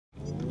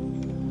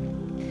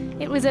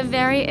It was a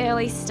very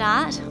early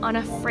start on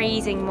a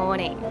freezing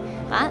morning,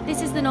 but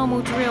this is the normal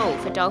drill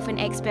for dolphin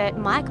expert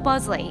Mike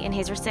Bosley and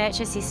his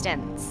research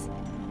assistants.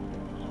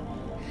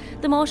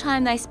 The more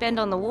time they spend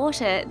on the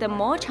water, the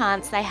more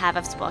chance they have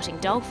of spotting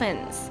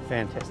dolphins.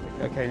 Fantastic.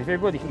 Okay, if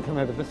everybody can come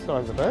over this side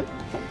of the boat.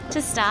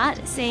 To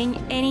start, seeing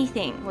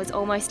anything was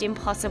almost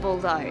impossible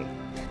though.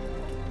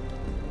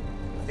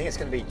 I think it's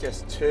going to be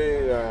just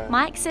too...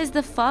 Mike says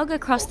the fog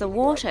across the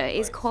water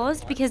is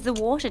caused because the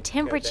water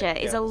temperature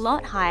is a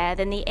lot higher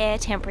than the air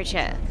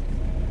temperature.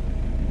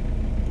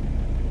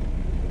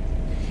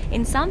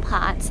 In some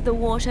parts, the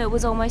water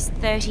was almost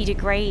 30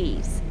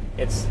 degrees.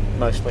 It's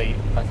mostly,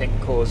 I think,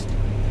 caused,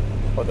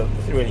 or the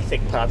really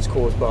thick parts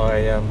caused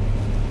by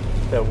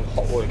the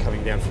hot water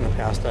coming down from the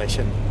power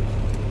station,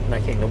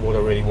 making the water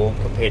really warm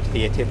compared to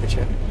the air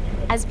temperature.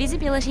 As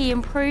visibility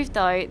improved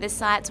though, the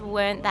sights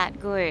weren't that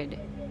good.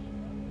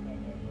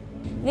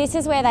 This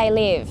is where they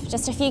live,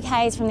 just a few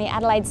k's from the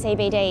Adelaide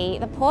CBD.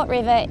 The Port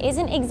River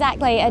isn't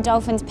exactly a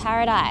dolphin's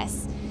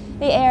paradise.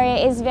 The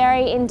area is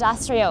very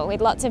industrial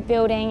with lots of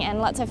building and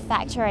lots of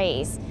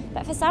factories.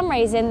 But for some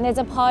reason, there's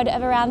a pod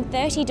of around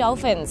 30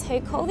 dolphins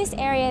who call this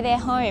area their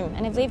home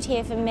and have lived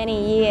here for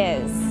many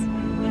years.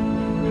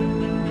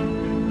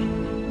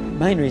 The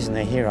main reason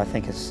they're here, I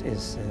think,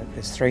 is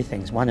three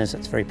things. One is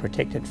it's very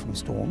protected from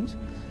storms.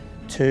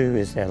 Two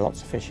is there are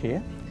lots of fish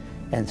here.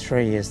 And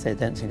three is there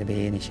don't seem to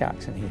be any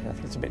sharks in here. I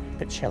think it's a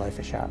bit shallow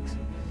for sharks.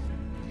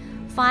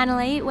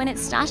 Finally, when it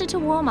started to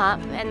warm up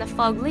and the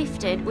fog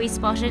lifted, we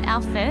spotted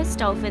our first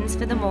dolphins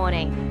for the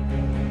morning.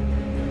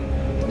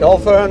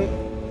 Dolphin!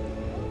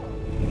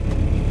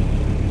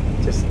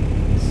 Just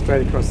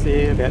straight across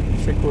there, about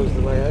 3/4 of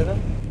the way over.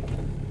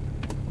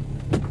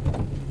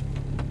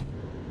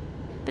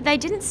 But they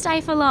didn't stay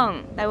for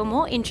long. They were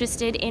more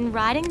interested in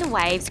riding the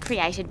waves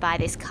created by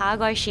this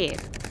cargo ship.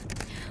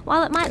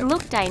 While it might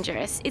look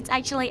dangerous, it's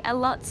actually a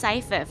lot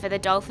safer for the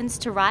dolphins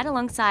to ride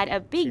alongside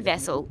a big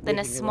vessel than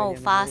a small,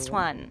 fast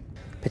one.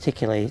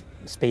 Particularly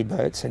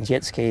speedboats and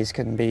jet skis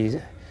can be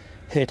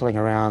hurtling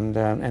around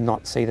and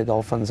not see the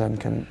dolphins and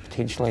can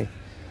potentially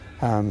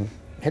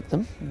hit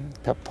them,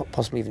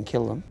 possibly even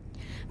kill them.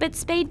 But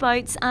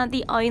speedboats aren't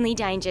the only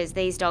dangers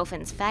these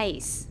dolphins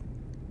face.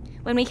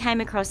 When we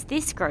came across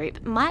this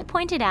group, Mike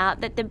pointed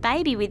out that the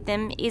baby with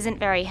them isn't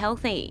very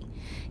healthy.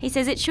 He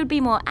says it should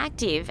be more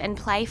active and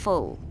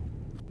playful.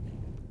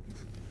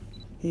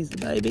 Here's the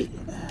baby.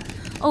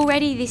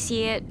 Already this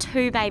year,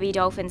 2 baby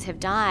dolphins have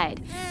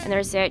died, and the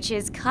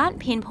researchers can't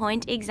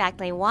pinpoint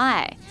exactly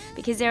why,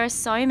 because there are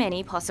so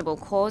many possible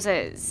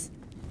causes.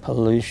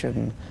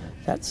 Pollution,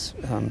 that's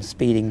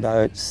speeding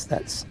boats,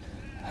 that's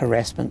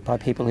harassment by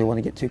people who want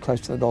to get too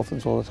close to the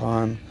dolphins all the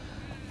time,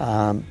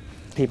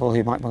 people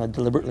who might want to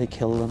deliberately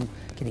kill them,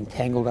 getting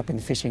tangled up in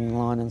fishing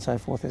line and so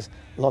forth. There's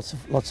lots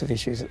of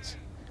issues.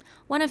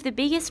 One of the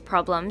biggest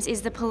problems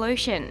is the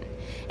pollution.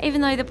 Even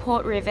though the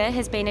Port River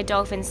has been a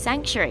dolphin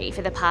sanctuary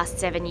for the past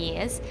 7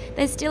 years,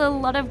 there's still a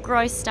lot of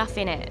gross stuff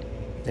in it.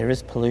 There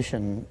is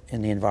pollution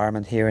in the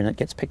environment here and it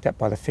gets picked up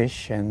by the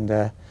fish and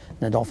the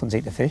dolphins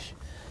eat the fish.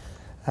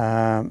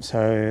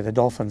 So the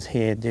dolphins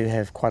here do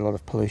have quite a lot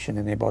of pollution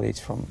in their bodies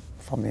from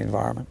the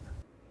environment.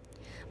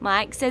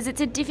 Mike says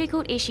it's a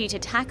difficult issue to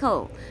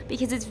tackle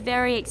because it's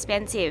very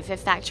expensive for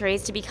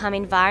factories to become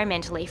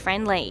environmentally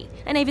friendly.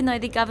 And even though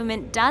the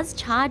government does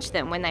charge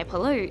them when they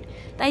pollute,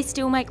 they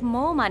still make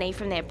more money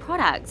from their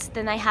products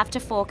than they have to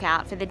fork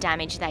out for the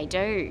damage they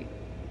do.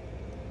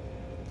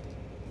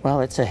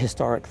 Well, it's a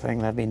historic thing.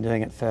 They've been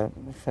doing it for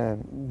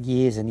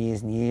years and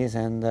years and years,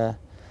 and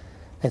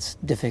it's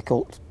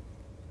difficult.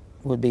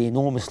 It would be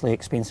enormously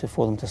expensive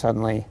for them to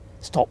suddenly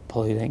stop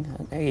polluting,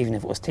 even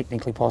if it was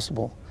technically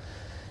possible.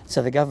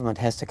 So the government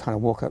has to kind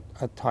of walk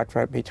a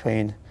tightrope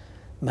between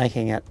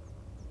making it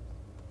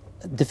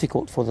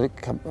difficult for the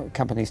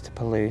companies to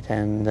pollute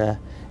and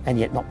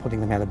yet not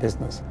putting them out of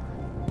business.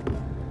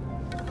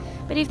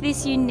 But if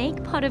this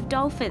unique pod of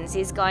dolphins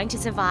is going to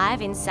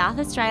survive in South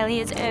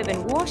Australia's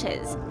urban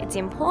waters, it's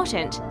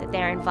important that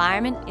their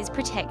environment is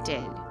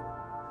protected.